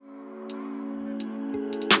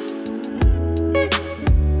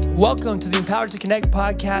Welcome to the Empowered to Connect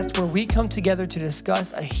podcast, where we come together to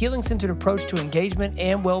discuss a healing-centered approach to engagement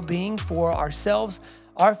and well-being for ourselves,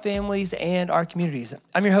 our families, and our communities.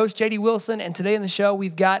 I'm your host, JD Wilson, and today on the show,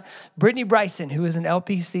 we've got Brittany Bryson, who is an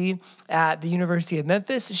LPC at the University of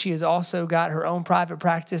Memphis. She has also got her own private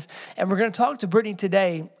practice, and we're going to talk to Brittany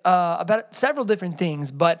today about several different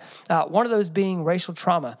things, but one of those being racial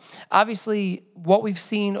trauma. Obviously, what we've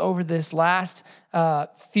seen over this last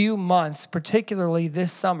few months, particularly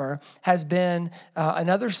this summer, has been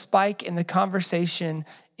another spike in the conversation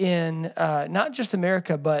in not just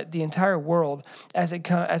America, but the entire world as it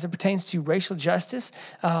pertains to racial justice,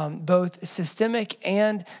 both systemic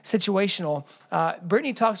and situational.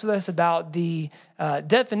 Brittany talks with us about the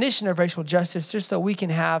definition of racial justice, just so we can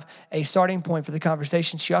have a starting point for the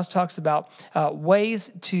conversation. She also talks about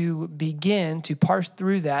ways to begin to parse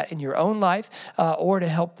through that in your own life or to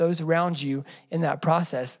help those around you in that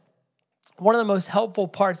process. One of the most helpful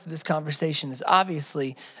parts of this conversation is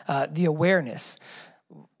obviously the awareness.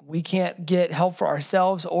 We can't get help for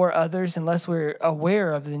ourselves or others unless we're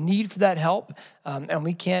aware of the need for that help. And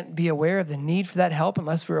we can't be aware of the need for that help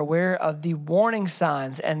unless we're aware of the warning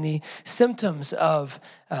signs and the symptoms of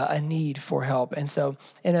a need for help. And so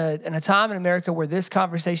in a time in America where this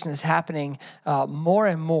conversation is happening more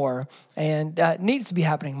and more and needs to be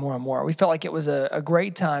happening more and more, we felt like it was a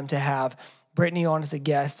great time to have Brittany on as a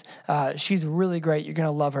guest. She's really great. You're going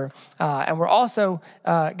to love her. And we're also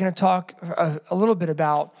going to talk a little bit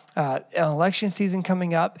about an election season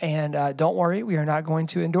coming up. And don't worry, we are not going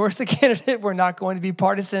to endorse a candidate. We're not going to be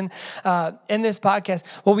partisan in this podcast.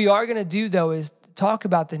 What we are going to do, though, is talk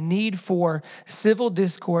about the need for civil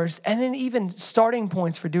discourse and then even starting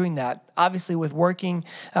points for doing that. Obviously, with working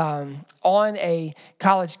on a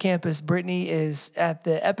college campus, Brittany is at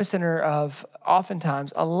the epicenter of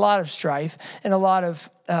oftentimes a lot of strife and a lot of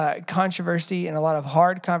controversy and a lot of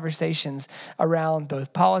hard conversations around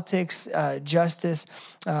both politics, justice,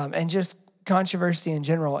 and just controversy in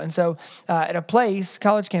general. And so at a place,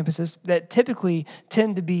 college campuses, that typically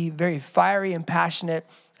tend to be very fiery and passionate,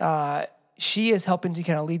 she is helping to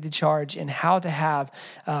kind of lead the charge in how to have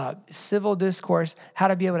civil discourse, how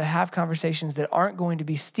to be able to have conversations that aren't going to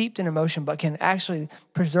be steeped in emotion, but can actually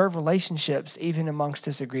preserve relationships even amongst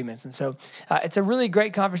disagreements. And so it's a really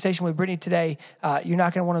great conversation with Brittany today. You're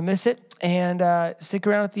not going to want to miss it. And stick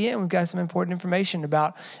around at the end. We've got some important information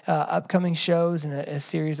about upcoming shows and a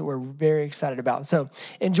series that we're very excited about. So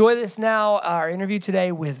enjoy this now, our interview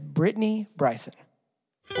today with Brittany Bryson.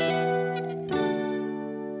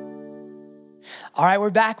 All right, we're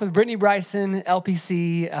back with Brittany Bryson,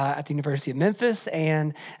 LPC at the University of Memphis,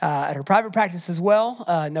 and at her private practice as well.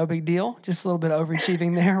 No big deal, just a little bit of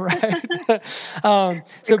overachieving there, right?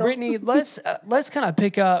 So Brittany, let's kind of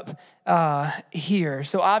pick up here.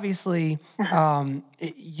 So obviously,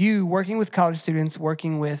 you working with college students,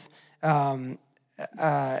 working with folks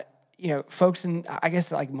in, I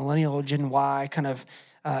guess, like millennial Gen Y kind of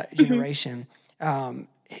generation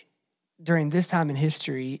during this time in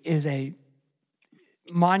history is a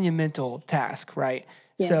monumental task, right?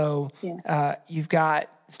 Yeah. So you've got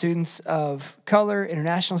students of color,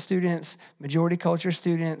 international students, majority culture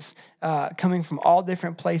students, coming from all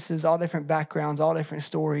different places, all different backgrounds, all different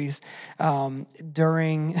stories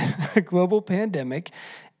during a global pandemic.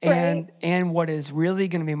 And what is really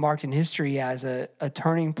going to be marked in history as a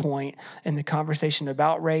turning point in the conversation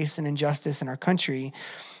about race and injustice in our country.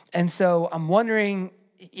 And so I'm wondering,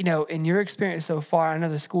 in your experience so far, I know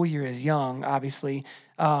the school year is young, obviously,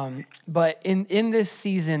 but in this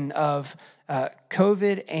season of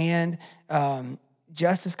COVID and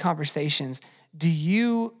justice conversations, do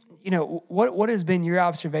you, what has been your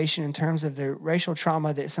observation in terms of the racial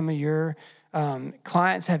trauma that some of your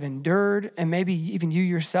clients have endured, and maybe even you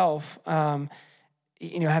yourself, having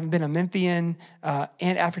been a Memphian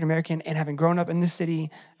and African-American and having grown up in this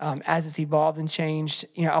city as it's evolved and changed?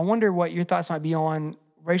 I wonder what your thoughts might be on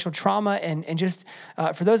racial trauma and just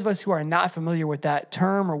for those of us who are not familiar with that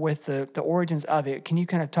term or with the origins of it, can you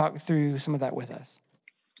kind of talk through some of that with us?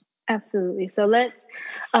 Absolutely. So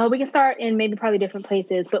we can start in maybe probably different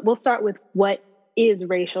places, but we'll start with what is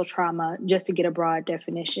racial trauma, just to get a broad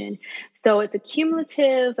definition. So it's a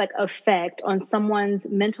cumulative effect on someone's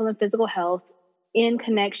mental and physical health in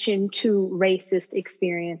connection to racist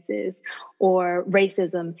experiences or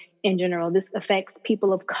racism in general. This affects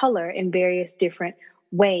people of color in various different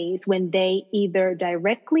ways when they either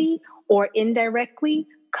directly or indirectly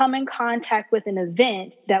come in contact with an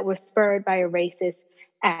event that was spurred by a racist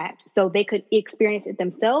act. So they could experience it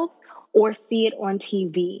themselves or see it on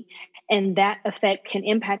TV. And that effect can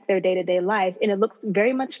impact their day-to-day life. And it looks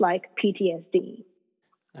very much like PTSD.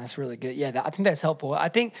 That's really good. Yeah, I think that's helpful. I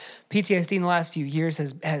think PTSD in the last few years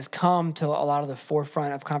has come to a lot of the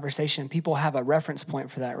forefront of conversation. People have a reference point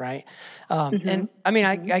for that, right? Hmm. And I mean,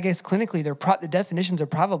 Hmm. I guess clinically, the definitions are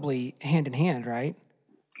probably hand in hand, right?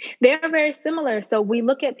 They are very similar. So we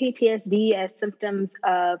look at PTSD as symptoms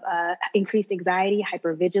of increased anxiety,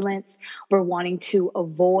 hypervigilance. We're wanting to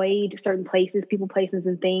avoid certain places, people, places,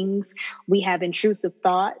 and things. We have intrusive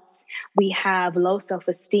thoughts. We have low self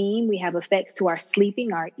esteem. We have effects to our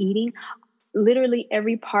sleeping, our eating. Literally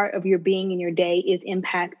every part of your being in your day is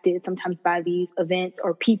impacted sometimes by these events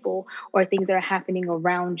or people or things that are happening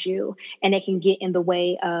around you. And it can get in the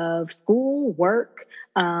way of school, work,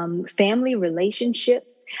 family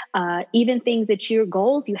relationships, even things that your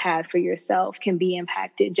goals you had for yourself can be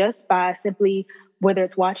impacted just by simply whether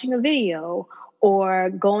it's watching a video or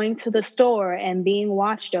going to the store and being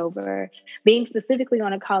watched over. Being specifically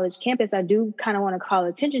on a college campus, I do kind of want to call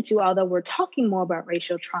attention to, although we're talking more about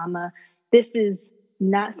racial trauma, this is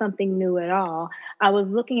not something new at all. I was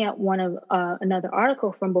looking at one of another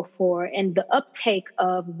article from before, and the uptake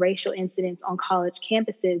of racial incidents on college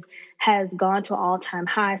campuses has gone to all-time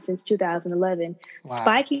high since 2011, Wow.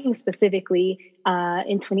 spiking specifically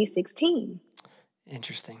in 2016.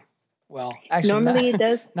 Interesting. Well, actually, not Normally it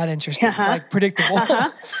does. not interesting. Uh-huh. Like predictable.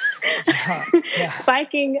 Uh-huh. Yeah. Yeah.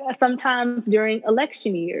 Spiking sometimes during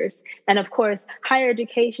election years. And of course, higher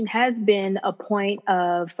education has been a point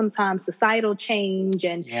of sometimes societal change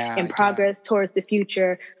and Yeah. Yeah. progress towards the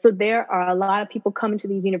future. So there are a lot of people coming to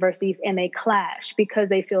these universities and they clash because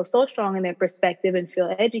they feel so strong in their perspective and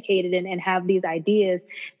feel educated and have these ideas.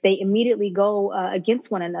 They immediately go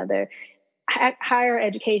against one another. Higher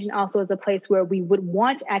education also is a place where we would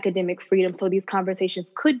want academic freedom so these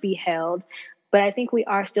conversations could be held, but I think we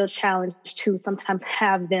are still challenged to sometimes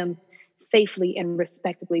have them safely and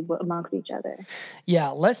respectably amongst each other. Yeah,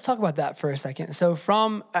 let's talk about that for a second. So,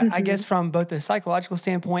 from I Hmm. guess from both the psychological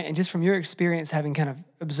standpoint and just from your experience, having kind of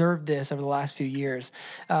observed this over the last few years,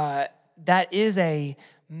 uh, that is a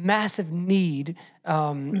massive need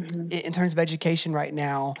Hmm. in terms of education right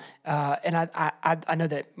now. And I know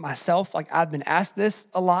that myself, like I've been asked this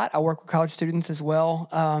a lot. I work with college students as well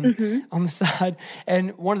Hmm. on the side.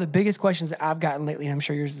 And one of the biggest questions that I've gotten lately, and I'm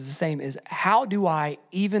sure yours is the same, is how do I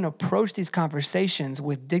even approach these conversations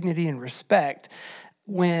with dignity and respect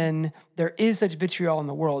Yeah. when there is such vitriol in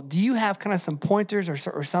the world? Do you have kind of some pointers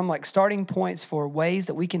or some like starting points for ways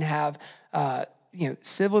that we can have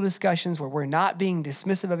civil discussions where we're not being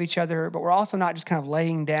dismissive of each other, but we're also not just kind of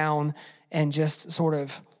laying down and just sort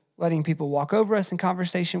of letting people walk over us in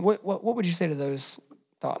conversation? What would you say to those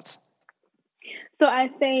thoughts? So I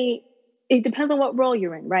say it depends on what role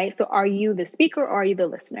you're in, right? So are you the speaker or are you the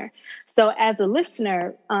listener? So as a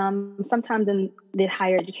listener, sometimes in the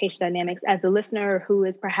higher education dynamics, as a listener who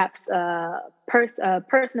is perhaps a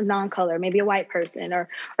person of non-color, maybe a white person or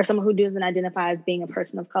someone who doesn't identify as being a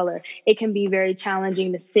person of color, it can be very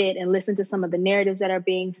challenging to sit and listen to some of the narratives that are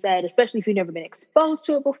being said, especially if you've never been exposed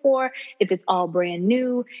to it before, if it's all brand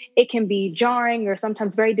new. It can be jarring or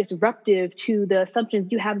sometimes very disruptive to the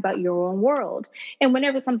assumptions you have about your own world. And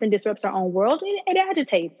whenever something disrupts our own world, it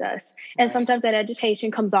agitates us. And Right. sometimes that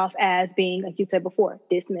agitation comes off as being, like you said before,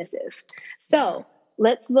 dismissive. Yeah. So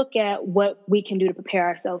let's look at what we can do to prepare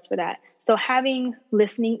ourselves for that. So having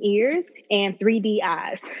listening ears and 3D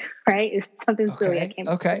eyes, right, is something silly I Okay. came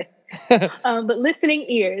up Okay. with. But listening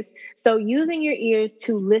ears. So using your ears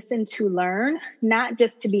to listen to learn, not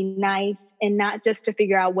just to be nice and not just to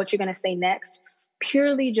figure out what you're going to say next,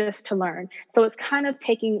 purely just to learn. So it's kind of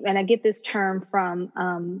taking, and I get this term from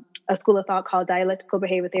a school of thought called dialectical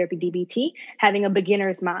behavior therapy, DBT, having a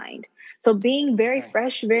beginner's mind. So being very Okay.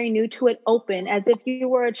 fresh, very new to it, open, as if you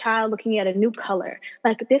were a child looking at a new color.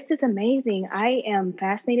 Like, this is amazing. I am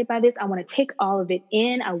fascinated by this. I want to take all of it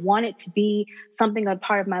in. I want it to be something a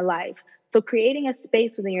part of my life. So creating a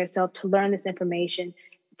space within yourself to learn this information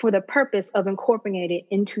for the purpose of incorporating it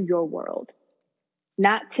into your world,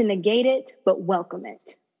 not to negate it, but welcome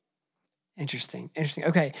it. Interesting. Interesting.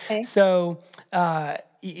 Okay. Okay. So,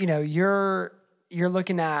 you're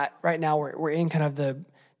looking at right now. We're in kind of the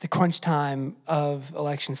crunch time of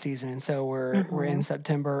election season, and so we're in Hmm.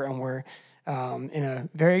 September, and we're in a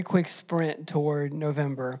very quick sprint toward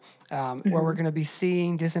November, where we're Hmm. going to be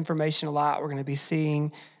seeing disinformation a lot. We're going to be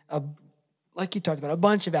seeing a like you talked about, a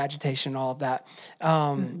bunch of agitation and all of that.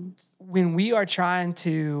 Hmm. When we are trying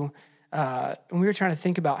to, when we were trying to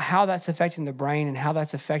think about how that's affecting the brain and how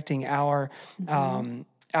that's affecting Hmm.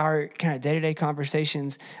 our kind of day to day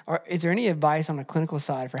conversations, is there any advice on the clinical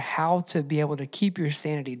side for how to be able to keep your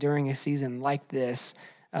sanity during a season like this,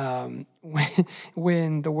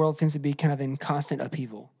 when the world seems to be kind of in constant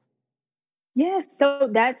upheaval? Yes, so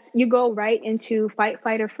that's you go right into fight,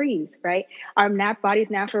 flight, or freeze, right? Our body's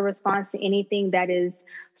natural response to anything that is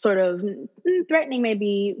sort of threatening, may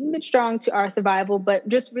be a bit strong to our survival, but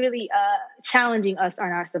just really challenging us on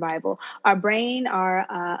our survival. Our brain, our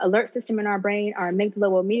alert system in our brain, our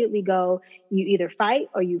amygdala will immediately go, you either fight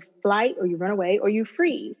or you flight or you run away or you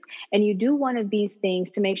freeze. And you do one of these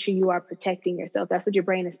things to make sure you are protecting yourself. That's what your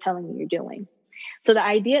brain is telling you you're doing. So the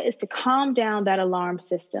idea is to calm down that alarm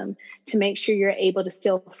system to make sure you're able to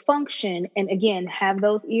still function. And again, have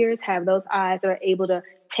those ears, have those eyes that are able to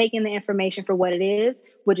take in the information for what it is,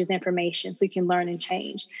 which is information, so you can learn and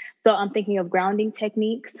change. So I'm thinking of grounding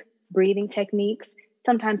techniques, breathing techniques,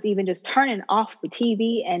 sometimes even just turning off the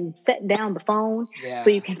TV and set down the phone so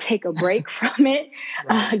Yeah. you can take a break from it,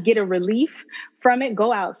 Right. get a relief from it,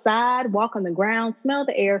 go outside, walk on the ground, smell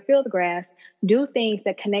the air, feel the grass, do things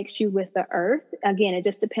that connects you with the earth. Again, it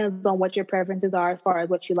just depends on what your preferences are as far as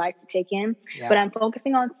what you like to take in. But Yeah. I'm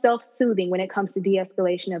focusing on self-soothing when it comes to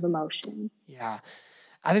de-escalation of emotions. Yeah.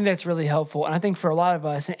 I think that's really helpful. And I think for a lot of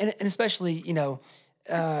us, and especially,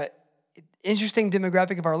 uh, interesting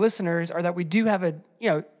demographic of our listeners are that we do have a,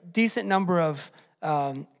 decent number of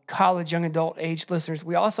college, young adult age listeners.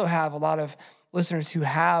 We also have a lot of listeners who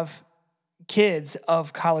have kids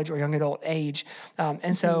of college or young adult age. And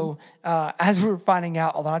Mm-hmm. so, as we're finding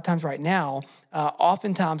out a lot of times right now,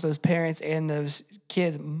 oftentimes those parents and those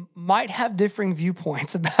kids might have differing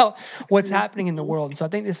viewpoints about what's happening in the Mm-hmm. world. And so I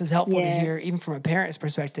think this is helpful to Yes. hear, even from a parent's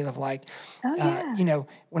perspective, of like, Oh, yeah.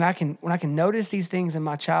 when I can notice these things in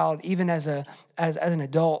my child, even as an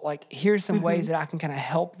adult, like here's some Mm-hmm. ways that I can kind of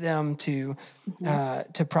help them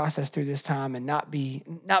Mm-hmm. to process through this time and not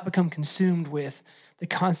become consumed with the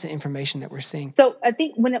constant information that we're seeing. So I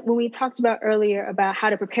think when we talked about earlier about how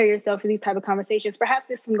to prepare yourself for these type of conversations, perhaps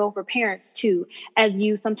this can go for parents too, as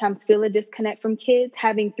you sometimes feel a disconnect from kids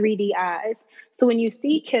having 3D eyes. So when you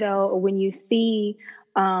see kiddo, or when you see,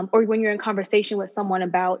 or when you're in conversation with someone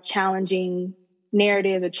about challenging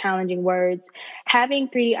narratives or challenging words, having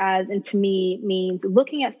 3D eyes, and to me means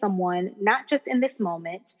looking at someone not just in this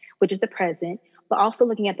moment, which is the present, but also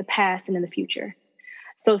looking at the past and in the future.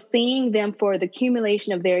 So seeing them for the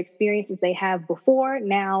accumulation of their experiences they have before,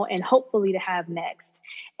 now, and hopefully to have next.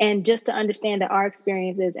 And just to understand that our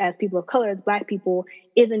experiences as people of color, as Black people,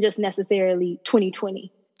 isn't just necessarily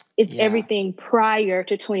 2020. It's Yeah. everything prior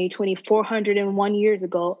to 2020, 401 years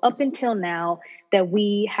ago, up until now, that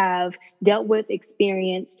we have dealt with,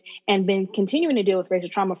 experienced, and been continuing to deal with racial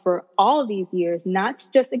trauma for all of these years, not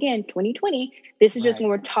just, again, 2020. This is just when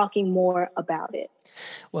Right. we're talking more about it.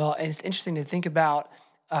 Well, and it's interesting to think about.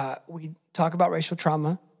 We talk about racial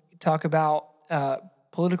trauma, we talk about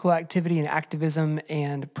political activity and activism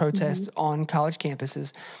and Mm-hmm. protest on college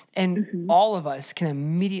campuses, and Mm-hmm. all of us can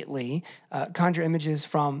immediately conjure images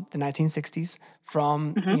from the 1960s,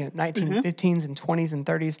 from Mm-hmm. 1915s and 20s and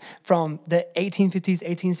 30s, from the 1850s,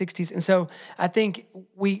 1860s, and so I think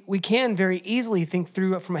we can very easily think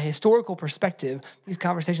through it from a historical perspective. These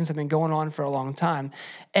conversations have been going on for a long time,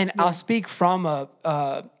 and I'll Yeah. speak from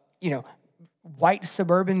a you know white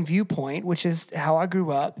suburban viewpoint, which is how I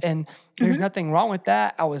grew up. And there's Hmm. nothing wrong with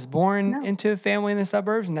that. I was born No. into a family in the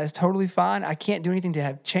suburbs, and that's totally fine. I can't do anything to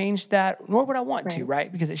have changed that, nor would I want to, Right.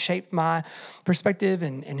 right? Because it shaped my perspective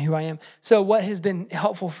and who I am. So, what has been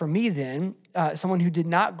helpful for me then, someone who did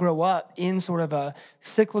not grow up in sort of a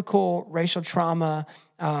cyclical racial trauma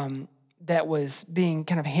that was being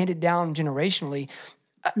kind of handed down generationally,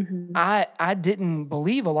 Hmm. I didn't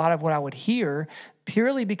believe a lot of what I would hear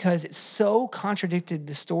purely because it so contradicted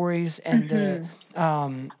the stories Hmm.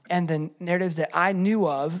 and the narratives that I knew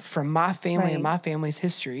of from my family and Right. my family's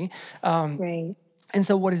history. Right. And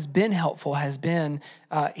so, what has been helpful has been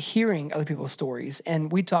hearing other people's stories.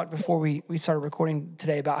 And we talked before we started recording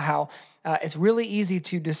today about how it's really easy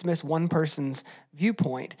to dismiss one person's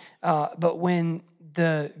viewpoint, but when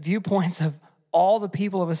the viewpoints of all the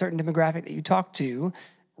people of a certain demographic that you talk to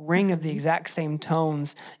ring of the Hmm. exact same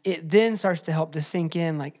tones, it then starts to help to sink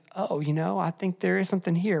in like, oh, I think there is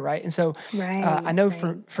something here, right? And so I Right. know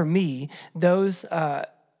Right. for me, those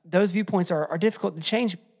viewpoints are difficult to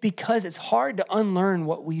change because it's hard to unlearn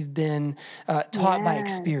what we've been taught by Yes.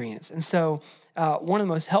 experience. And so one of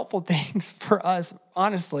the most helpful things for us,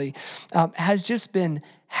 honestly, has just been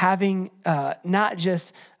having not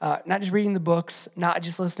just reading the books, not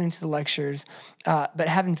just listening to the lectures, but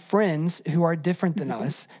having friends who are different than Hmm.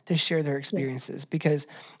 us to share their Yes. experiences. Because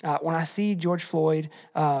when I see George Floyd,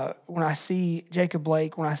 when I see Jacob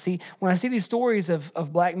Blake, when I see these stories of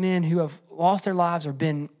Black men who have lost their lives or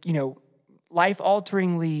been life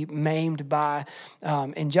alteringly maimed by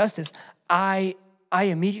injustice, I I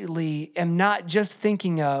immediately am not just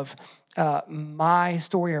thinking of my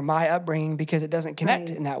story or my upbringing because it doesn't connect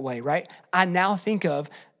Right. in that way, right? I now think of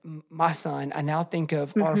my son. I now think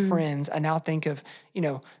of our friends. I now think of,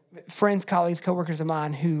 friends, colleagues, coworkers of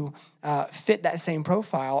mine who fit that same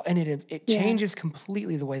profile, and it Yeah. changes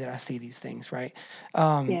completely the way that I see these things, right?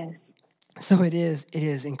 Yes. So it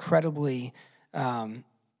is incredibly,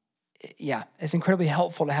 it's incredibly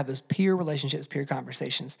helpful to have those peer relationships, peer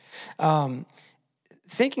conversations.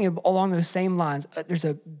 Thinking along those same lines, there's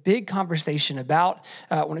a big conversation about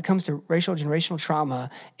when it comes to racial generational trauma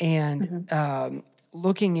and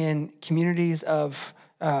looking in communities of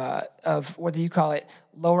whether you call it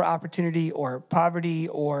lower opportunity or poverty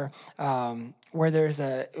or where there's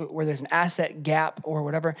an asset gap or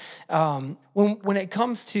whatever. When it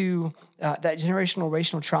comes to that generational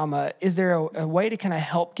racial trauma, is there a way to kind of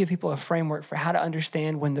help give people a framework for how to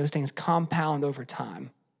understand when those things compound over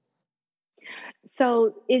time?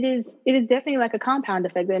 So it is definitely like a compound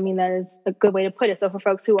effect. I mean, that is a good way to put it. So for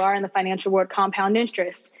folks who are in the financial world, compound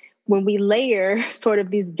interest. When we layer sort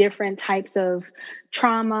of these different types of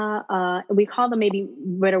trauma, we call them, maybe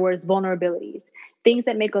better words, vulnerabilities, things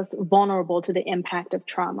that make us vulnerable to the impact of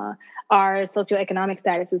trauma. Our socioeconomic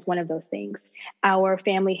status is one of those things. Our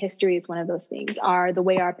family history is one of those things. The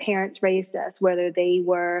way our parents raised us, whether they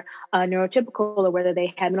were neurotypical or whether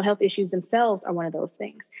they had mental health issues themselves, are one of those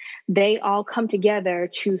things. They all come together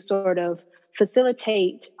to sort of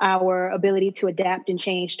facilitate our ability to adapt and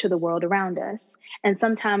change to the world around us. And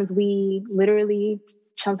sometimes we literally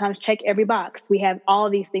sometimes check every box. We have all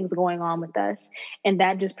these things going on with us. And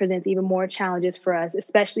that just presents even more challenges for us,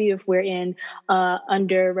 especially if we're in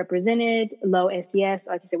underrepresented, low SES,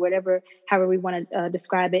 like you said, however we want to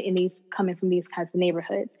describe it, coming from these kinds of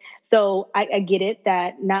neighborhoods. So I get it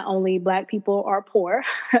that not only Black people are poor,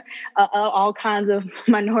 all kinds of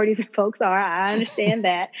minorities and folks are. I understand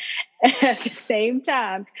that. At the same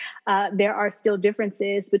time, there are still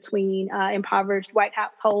differences between impoverished white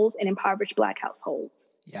households and impoverished Black households.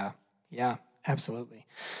 Yeah, absolutely.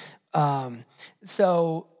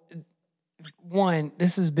 So, one,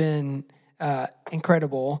 this has been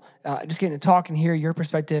incredible. Just getting to talk and hear your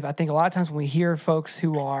perspective. I think a lot of times when we hear folks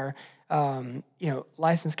who are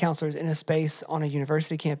licensed counselors in a space on a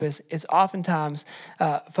university campus, it's oftentimes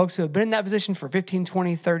folks who have been in that position for 15,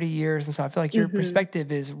 20, 30 years. And so I feel like your perspective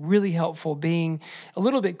is really helpful, being a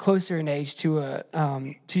little bit closer in age to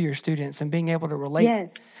your students and being able to relate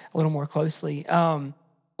Yes. a little more closely.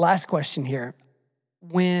 Last question here.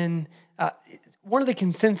 When one of the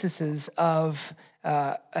consensuses of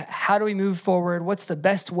how do we move forward, what's the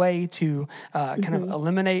best way to kind of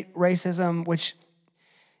eliminate racism, which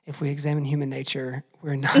if we examine human nature,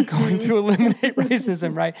 we're not going to eliminate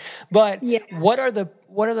racism, right? But Yeah. what are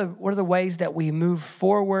the ways that we move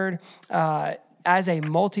forward as a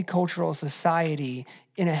multicultural society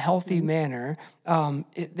in a healthy manner?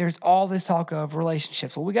 There's all this talk of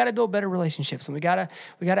relationships. Well, we got to build better relationships, and we got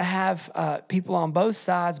to have people on both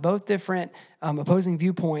sides, both different opposing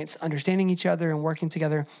viewpoints, understanding each other and working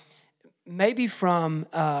together. Maybe from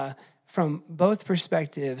both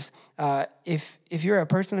perspectives, if you're a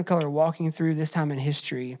person of color walking through this time in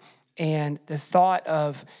history, and the thought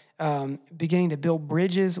of beginning to build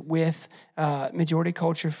bridges with majority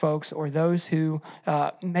culture folks or those who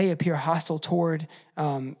may appear hostile toward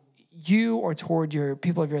you or toward your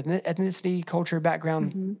people of your ethnicity, culture,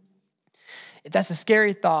 background, if that's a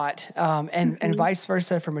scary thought, and vice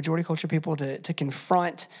versa for majority culture people to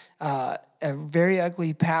confront a very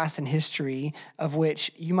ugly past and history of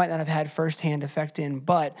which you might not have had firsthand effect in,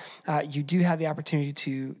 but you do have the opportunity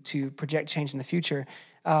to project change in the future.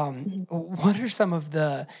 What are some of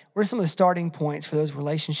the starting points for those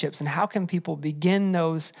relationships, and how can people begin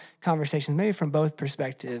those conversations, maybe from both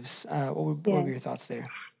perspectives? What would be your thoughts there?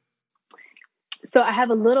 So I have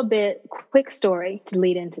a little bit quick story to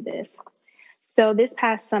lead into this. So this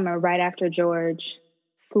past summer, right after George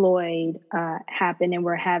Floyd happened, and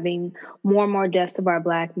we're having more and more deaths of our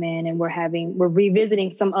Black men, and we're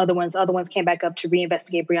revisiting some other ones. Other ones came back up to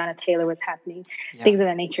reinvestigate. Breonna Taylor was happening, things of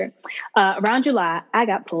that nature. Around July, I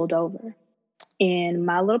got pulled over in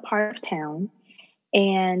my little part of town,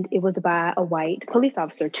 and it was by a white police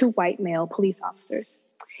officer, two white male police officers.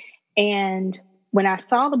 And when I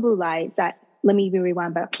saw the blue lights, let me even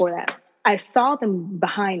rewind back for that. I saw them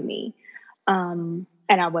behind me, and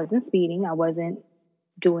I wasn't speeding. I wasn't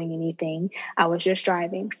doing anything. I was just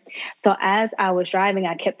driving. So as I was driving,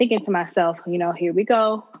 I kept thinking to myself, here we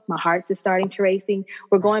go. My heart's starting to racing.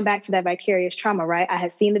 We're going back to that vicarious trauma, right? I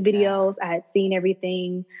had seen the videos. I had seen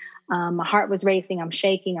everything. My heart was racing. I'm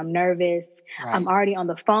shaking. I'm nervous. Right. I'm already on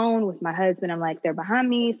the phone with my husband. I'm like, they're behind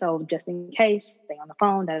me. So just in case, stay on the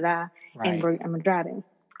phone, and Right. I'm driving.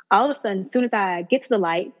 All of a sudden, as soon as I get to the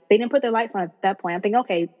light, they didn't put their lights on at that point. I'm thinking,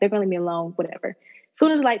 okay, they're going to leave me alone, whatever. As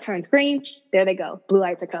soon as the light turns green, there they go. Blue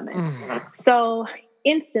lights are coming. So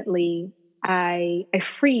instantly, I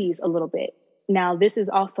freeze a little bit. Now, this is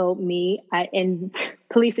also me. In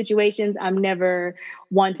police situations, I'm never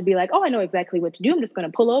one to be like, oh, I know exactly what to do. I'm just going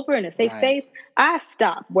to pull over in a safe space. I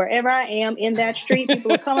stop wherever I am in that street.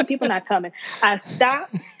 People are coming, people not coming. I stop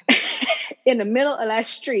in the middle of that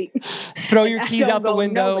streop. Throw your keys out the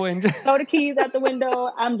window and throw the keys out the window.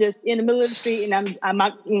 I'm just in the middle of the street and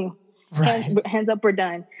hands up, we're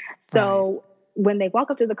done. So when they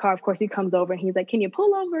walk up to the car, of course he comes over and he's like, can you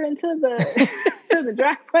pull over into the to the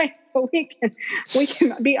driveway so we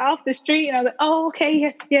can be off the street? And I was like, oh,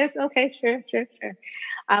 okay, yes, okay, sure.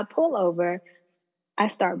 I pull over, I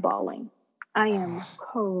start bawling. I am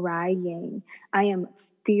crying. I am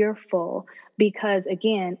fearful because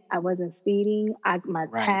again, I wasn't speeding. My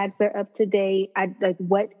tags are up to date.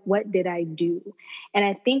 What did I do? And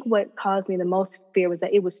I think what caused me the most fear was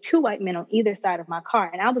that it was two white men on either side of my car,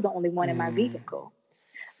 and I was the only one in my vehicle.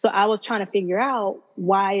 So I was trying to figure out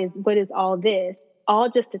what is all this? All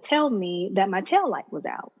just to tell me that my taillight was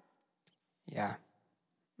out. Yeah.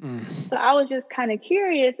 So I was just kind of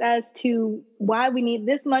curious as to why we need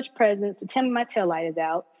this much presence to tell me my taillight is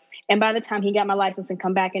out. And by the time he got my license and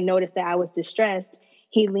come back and noticed that I was distressed,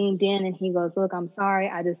 he leaned in and he goes, look, I'm sorry.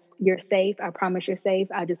 You're safe. I promise you're safe.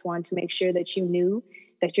 I just wanted to make sure that you knew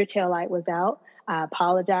that your taillight was out. I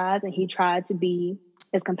apologize. And he tried to be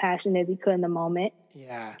as compassionate as he could in the moment.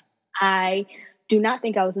 Yeah. I do not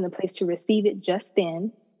think I was in the place to receive it just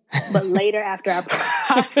then, but later after I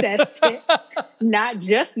processed it, not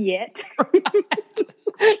just yet.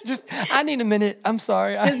 Just, I need a minute. I'm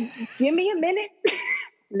sorry. Just give me a minute.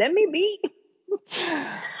 Let me be.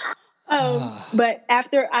 But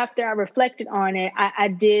after I reflected on it, I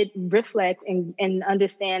did reflect and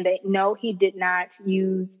understand that no, he did not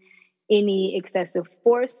use any excessive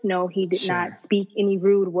force. No, he did not speak any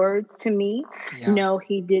rude words to me. Yeah. No,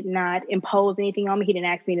 he did not impose anything on me. He didn't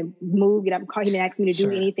ask me to move, get out of the car. He didn't ask me to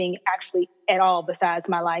do anything actually at all besides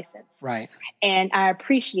my license. Right. And I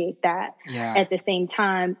appreciate that. Yeah. At the same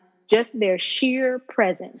time, just their sheer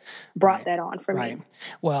presence brought that on for me.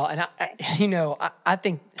 Well, and I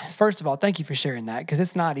think, first of all, thank you for sharing that, because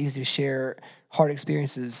it's not easy to share hard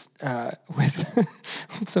experiences with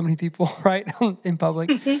so many people, right, in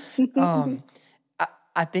public.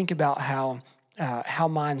 I think about how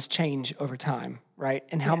minds change over time, right?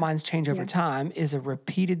 And how minds change over time is a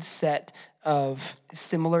repeated set of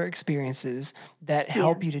similar experiences that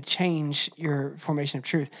help you to change your formation of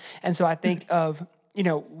truth. And so I think of,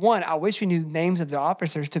 one, I wish we knew names of the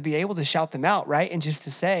officers to be able to shout them out, right? And just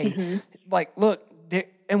to say, like, look,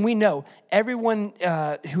 and we know everyone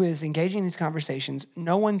who is engaging in these conversations,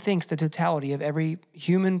 no one thinks the totality of every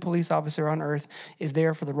human police officer on earth is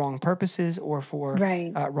there for the wrong purposes or for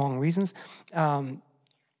wrong reasons.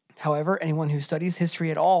 However, anyone who studies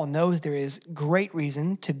history at all knows there is great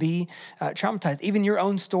reason to be traumatized. Even your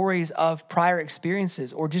own stories of prior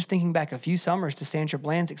experiences, or just thinking back a few summers to Sandra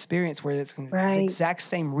Bland's experience, where it's the exact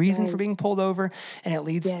same reason for being pulled over, and it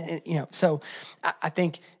leads, So I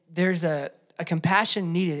think there's a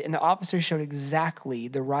compassion needed, and the officers showed exactly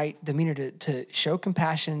the right demeanor to show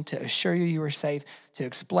compassion, to assure you were safe, to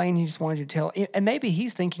explain he just wanted you to tell. And maybe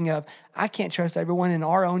he's thinking of, I can't trust everyone in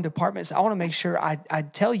our own department, so I want to make sure I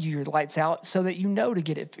tell you your light's out so that to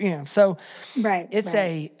get it. So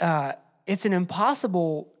it's an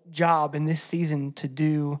impossible job in this season to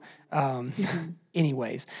do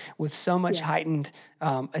anyways, with so much heightened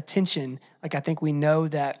attention. Like, I think we know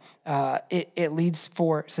that it leads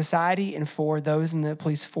for society and for those in the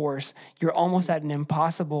police force, you're almost at an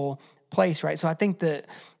impossible place, right? So I think the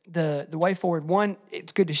way forward, one,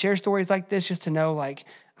 it's good to share stories like this just to know, like,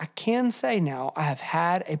 I can say now I have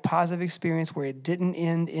had a positive experience where it didn't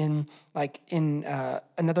end in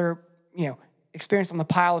another, experience on the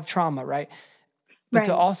pile of trauma, right? But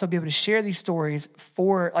to also be able to share these stories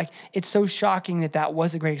it's so shocking that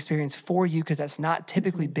was a great experience for you, because that's not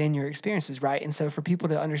typically been your experiences, right? And so for people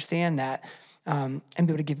to understand that and be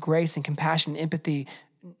able to give grace and compassion and empathy,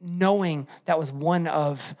 knowing that was one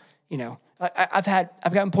of, I've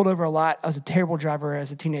gotten pulled over a lot. I was a terrible driver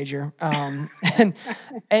as a teenager. And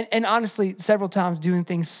honestly, several times doing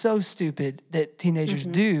things so stupid that teenagers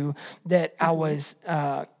do that I was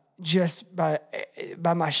just by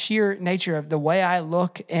my sheer nature of the way I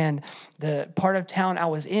look and the part of town I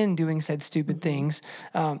was in doing said stupid things,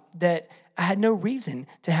 that I had no reason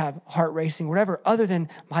to have heart racing, whatever, other than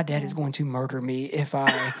my dad is going to murder me if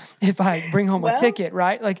I bring home a Well, ticket,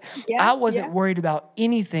 right? Like yeah, I wasn't yeah. worried about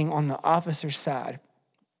anything on the officer's side.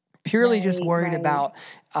 Purely just Right, worried right, about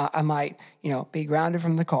I might, be grounded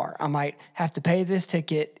from the car. I might have to pay this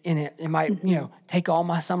ticket, and it might, take all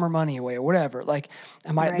my summer money away or whatever. Like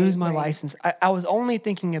I might right, lose my right. license. I was only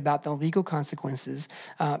thinking about the legal consequences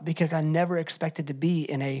because I never expected to be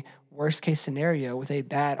in a worst case scenario with a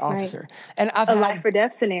bad Right. officer. And I've A life had or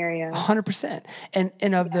death scenario. 100%.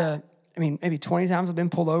 And of the, I mean, maybe 20 times I've been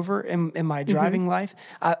pulled over in my Mm-hmm. driving life.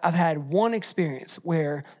 I've had one experience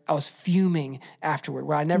where I was fuming afterward,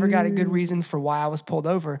 where I never got a good Mm. reason for why I was pulled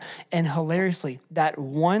over. And hilariously, that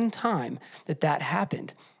one time that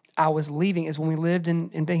happened, I was leaving, is when we lived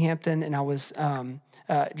in Binghamton, and I was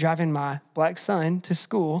driving my black son to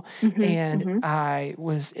school, Mm-hmm. and Mm-hmm. I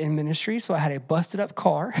was in ministry, so I had a busted up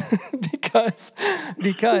car because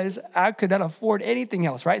I could not afford anything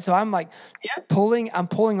else, right? So I'm like Yep. I'm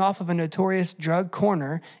pulling off of a notorious drug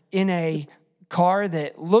corner in a car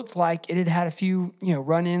that looked like it had had a few,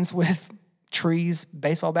 run-ins with trees,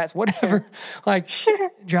 baseball bats, whatever. Like Sure.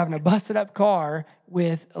 driving a busted up car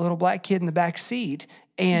with a little black kid in the back seat.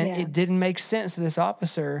 And Yeah. it didn't make sense to this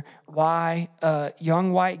officer why a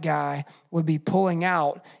young white guy would be pulling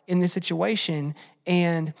out in this situation.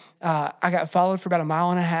 And I got followed for about a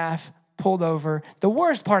mile and a half, pulled over. The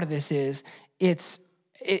worst part of this is it's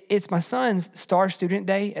my son's star student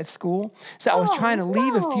day at school. So I was trying to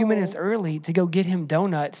leave a few minutes Oh early to go get him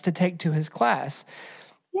donuts to take to his class.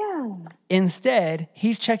 no. Yeah. Instead,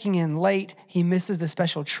 he's checking in late. He misses the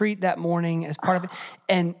special treat that morning as part of it.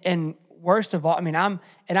 And worst of all, I mean,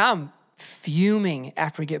 I'm fuming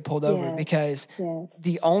after we get pulled over Yes. because Yes.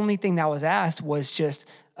 the only thing that was asked was just,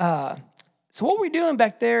 so what were we doing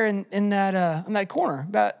back there in that corner,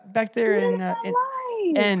 back there Living in my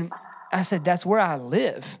life. and I said, that's where I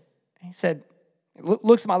live. He said,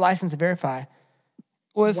 looks at my license to verify.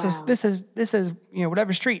 Well, Wow. this is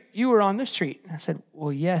whatever street you were on, this street. And I said,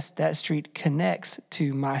 well, yes, that street connects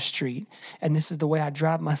to my street, and this is the way I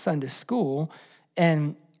drive my son to school.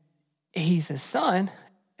 And he says, son,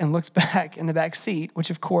 and looks back in the back seat, which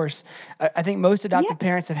of course I think most Yeah. adoptive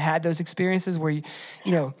parents have had those experiences where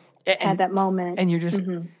Had that moment. and you're just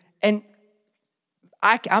Mm-hmm. and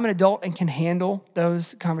I'm an adult and can handle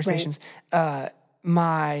those Right. conversations.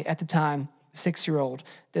 My, at the time, 6-year-old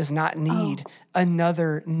does not need Oh.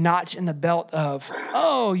 another notch in the belt of,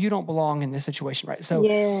 oh, you don't belong in this situation, right? So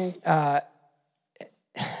Yes.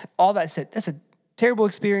 all that said, that's a terrible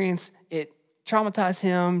experience. It traumatized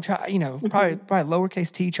him, probably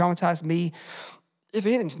lowercase t traumatized me. If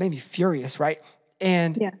anything, just made me furious, right?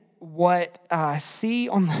 And Yeah. what I see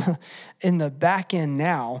in the back end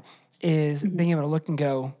now is Mm-hmm. being able to look and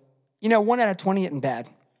go, 1 out of 20 getting bad.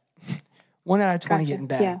 1 out of 20 Gotcha. getting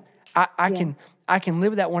bad. Yeah. I Yeah. can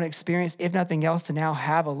live with that one experience, if nothing else, to now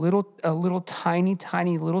have a little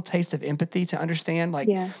tiny little taste of empathy to understand, like,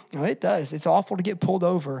 Yeah. it does. It's awful to get pulled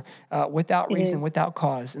over without It reason, is. without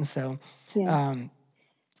cause. And so, Yeah.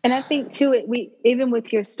 And I think too, we even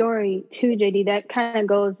with your story too, JD, that kind of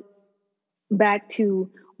goes back to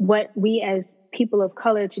what we as people of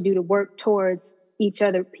color to do to work towards each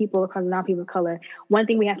other, people of color, not people of color. One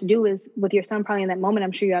thing we have to do is with your son, probably in that moment,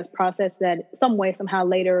 I'm sure you guys process that some way, somehow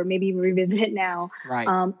later, or maybe even revisit it now, right,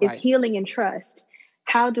 is right. healing and trust.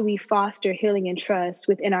 How do we foster healing and trust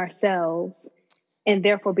within ourselves and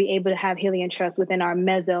therefore be able to have healing and trust within our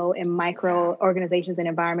meso and micro organizations and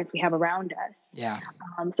environments we have around us? Yeah.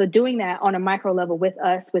 So doing that on a micro level with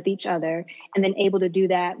us, with each other, and then able to do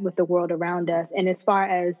that with the world around us. And as far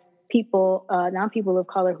as people, non-people of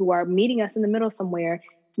color who are meeting us in the middle somewhere,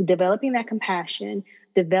 developing that compassion,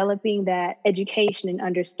 developing that education and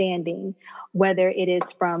understanding, whether it is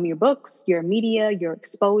from your books, your media, your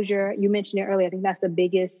exposure. You mentioned it earlier. I think that's the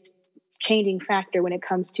biggest changing factor when it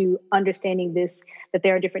comes to understanding this, that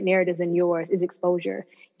there are different narratives in yours, is exposure.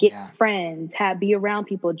 Get friends, be around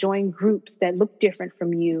people, join groups that look different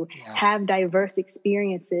from you, have diverse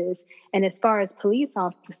experiences. And as far as police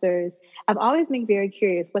officers, I've always been very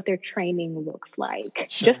curious what their training looks like,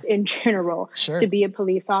 just in general, to be a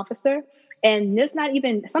police officer. And there's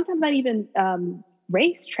sometimes not even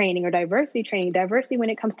race training or diversity training, diversity when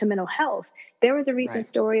it comes to mental health. There was a recent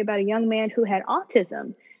story about a young man who had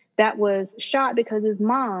autism that was shot because his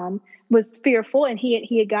mom was fearful, and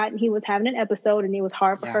he was having an episode, and it was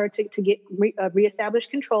hard for her to get reestablish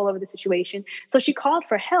control over the situation. So she called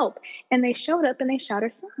for help, and they showed up and they shot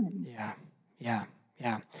her son. Yeah.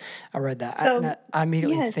 I read that. So, I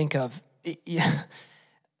immediately think of there's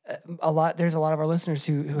a lot of our listeners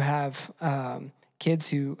who have kids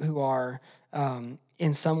who are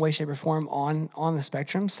in some way, shape, or form on the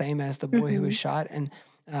spectrum, same as the boy who was shot. And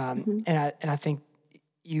I think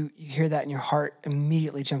you hear that and your heart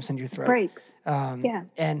immediately jumps into your throat. Breaks.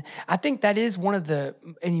 And I think that is one of the,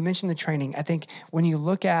 and you mentioned the training. I think when you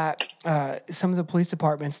look at some of the police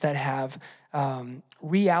departments that have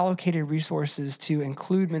reallocated resources to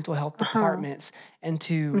include mental health departments and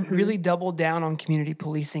to really double down on community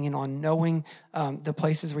policing and on knowing the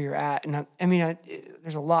places where you're at. And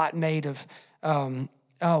there's a lot made of, in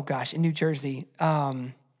New Jersey.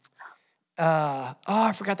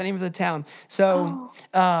 I forgot the name of the town. So,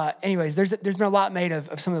 anyways, there's been a lot made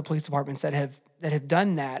of some of the police departments that have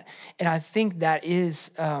done that, and I think that is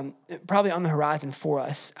probably on the horizon for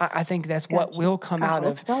us. I think that's what will come out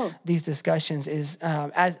of these discussions is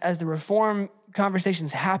as the reform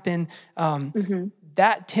conversations happen.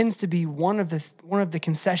 That tends to be one of the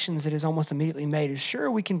concessions that is almost immediately made is sure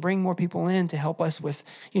we can bring more people in to help us with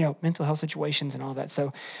mental health situations and all that.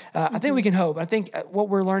 So I think we can hope. I think what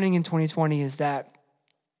we're learning in 2020 is that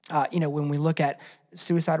when we look at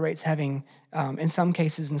suicide rates having in some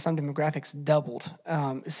cases in some demographics doubled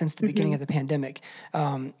since the beginning of the pandemic,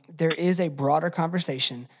 there is a broader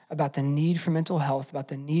conversation about the need for mental health, about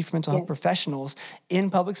the need for mental health professionals in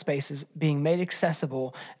public spaces being made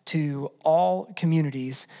accessible to all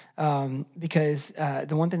communities because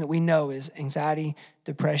the one thing that we know is anxiety,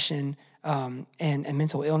 depression, and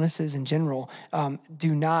mental illnesses in general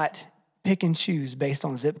do not pick and choose based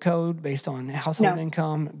on zip code, based on household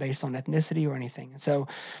income, based on ethnicity or anything. And so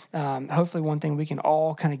hopefully one thing we can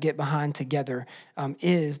all kind of get behind together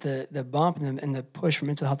is the bump and the push for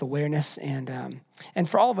mental health awareness and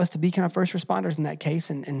for all of us to be kind of first responders in that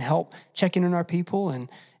case and help check in on our people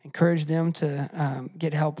and encourage them to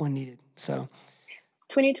get help when needed. So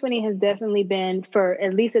 2020 has definitely been, for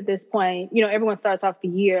at least at this point, everyone starts off the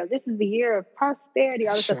year, this is the year of prosperity,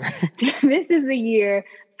 all this stuff. This is the year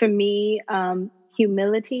for me,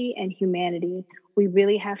 humility and humanity. We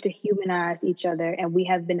really have to humanize each other, and we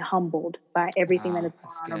have been humbled by everything that has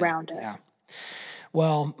gone on around us. Yeah.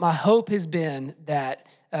 Well, my hope has been that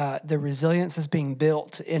the resilience is being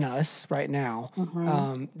built in us right now,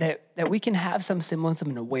 that we can have some semblance of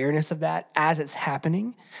an awareness of that as it's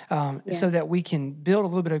happening, so that we can build a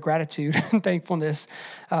little bit of gratitude and thankfulness.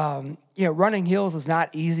 Running hills is not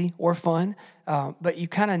easy or fun, but you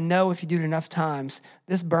kind of know if you do it enough times,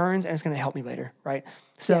 this burns and it's going to help me later, right?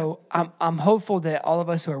 So I'm hopeful that all of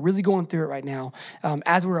us who are really going through it right now,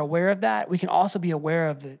 as we're aware of that, we can also be aware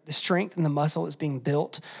of the strength and the muscle that's being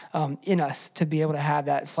built in us to be able to have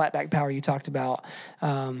that slapback power you talked about,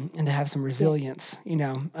 and to have some resilience,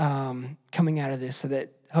 coming out of this, so that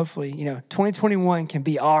hopefully, 2021 can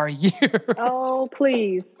be our year. Oh,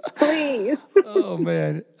 please. Oh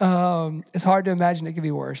man. It's hard to imagine it could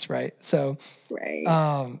be worse, right? So,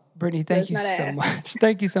 Brittany, thank you so much.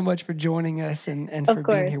 Thank you so much for joining us and for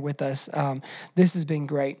being here with us. This has been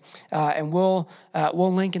great. And we'll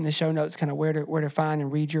link in the show notes kind of where to find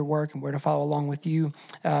and read your work and where to follow along with you.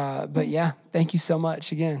 But yeah, thank you so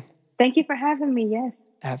much again. Thank you for having me. Yes.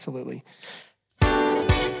 Absolutely.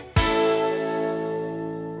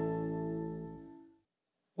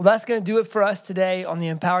 Well, that's going to do it for us today on the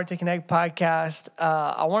Empowered to Connect podcast.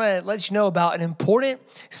 I want to let you know about an important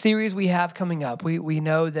series we have coming up. We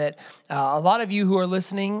know that a lot of you who are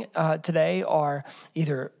listening today are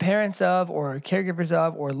either parents of or caregivers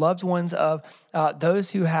of or loved ones of those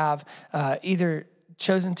who have either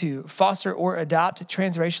chosen to foster or adopt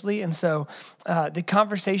transracially. And so the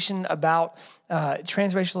conversation about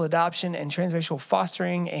transracial adoption and transracial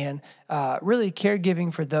fostering and really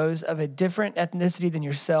caregiving for those of a different ethnicity than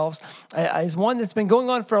yourselves is one that's been going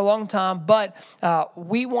on for a long time, but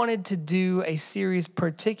we wanted to do a series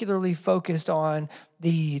particularly focused on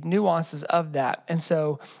the nuances of that. And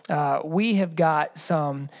so we have got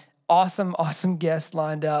some awesome guests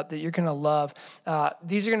lined up that you're going to love.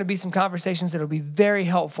 These are going to be some conversations that will be very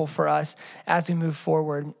helpful for us as we move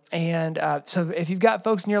forward. And so if you've got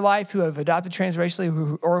folks in your life who have adopted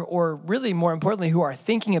transracially or really more importantly, who are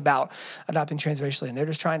thinking about adopting transracially and they're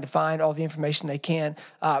just trying to find all the information they can,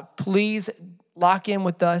 please lock in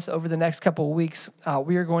with us over the next couple of weeks.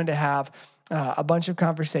 We are going to have a bunch of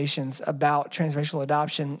conversations about transracial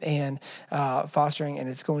adoption and fostering, and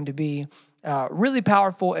it's going to be really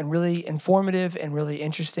powerful and really informative and really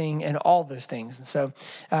interesting and all those things. And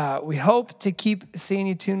so we hope to keep seeing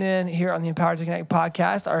you tune in here on the Empowered to Connect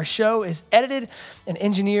podcast. Our show is edited and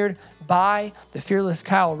engineered by the fearless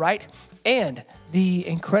Kyle Wright, and the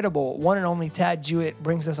incredible one and only Tad Jewett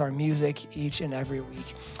brings us our music each and every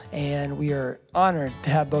week. And we are honored to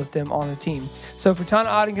have both them on the team. So for Tana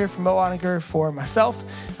Ottinger, for Mo Ottinger, for myself,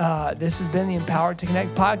 this has been the Empowered to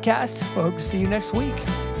Connect podcast. We hope to see you next week.